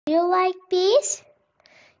like bees?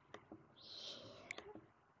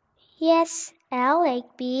 Yes, I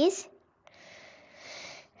like bees.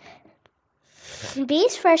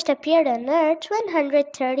 Bees first appeared on Earth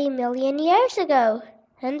 130 million years ago,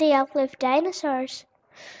 and they outlived dinosaurs.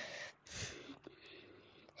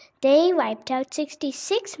 They wiped out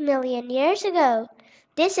 66 million years ago.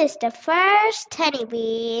 This is the first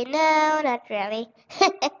honeybee. No, not really.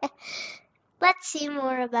 Let's see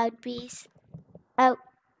more about bees. Oh,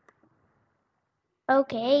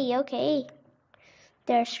 okay.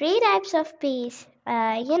 There are three types of bees.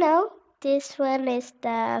 This one is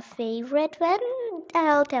the favorite one.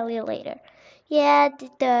 I'll tell you later. Yeah,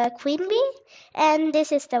 the queen bee, and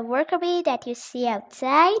this is the worker bee that you see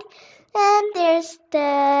outside. And there's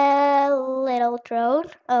the little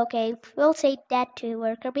drone. Okay, we'll say that to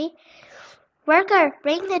worker bee. Worker,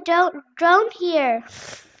 bring the drone here.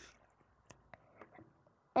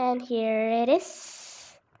 And here it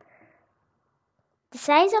is. The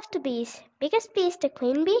size of the bees. Biggest bee is the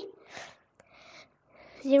queen bee,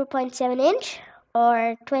 0.7 inch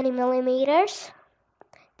or 20 millimeters.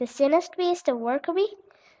 The thinnest bee is the worker bee,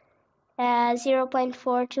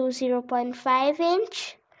 0.4 to 0.5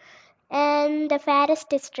 inch. And the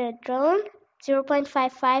fattest is the drone,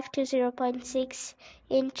 0.55 to 0.6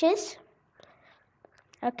 inches.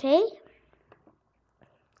 Okay.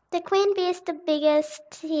 The queen bee is the biggest.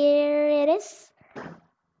 Here it is.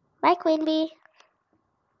 Bye, queen bee.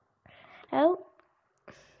 Oh.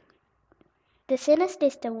 The thinnest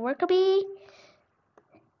is the worker bee.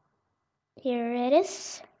 Here it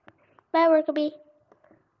is. Bye, worker bee.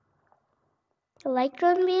 You like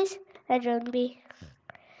drone bees? A drone bee.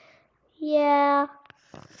 Yeah,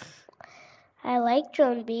 I like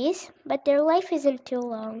drone bees, but their life isn't too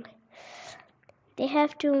long. They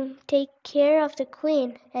have to take care of the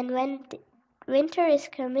queen, and when winter is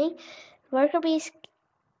coming, worker bees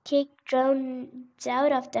kick drones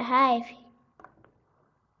out of the hive.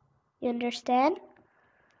 You understand?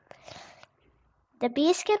 The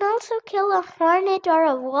bees can also kill a hornet or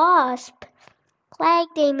a wasp. Like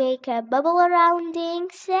they make a bubble around the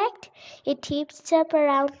insect. It heats up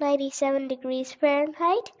around 97 degrees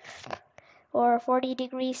Fahrenheit or 40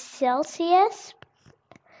 degrees Celsius.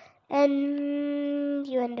 And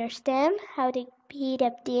you understand how to heat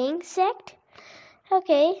up the insect?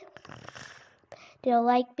 Okay. Do you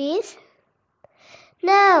like bees?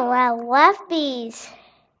 No, I love bees.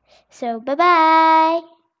 So bye-bye.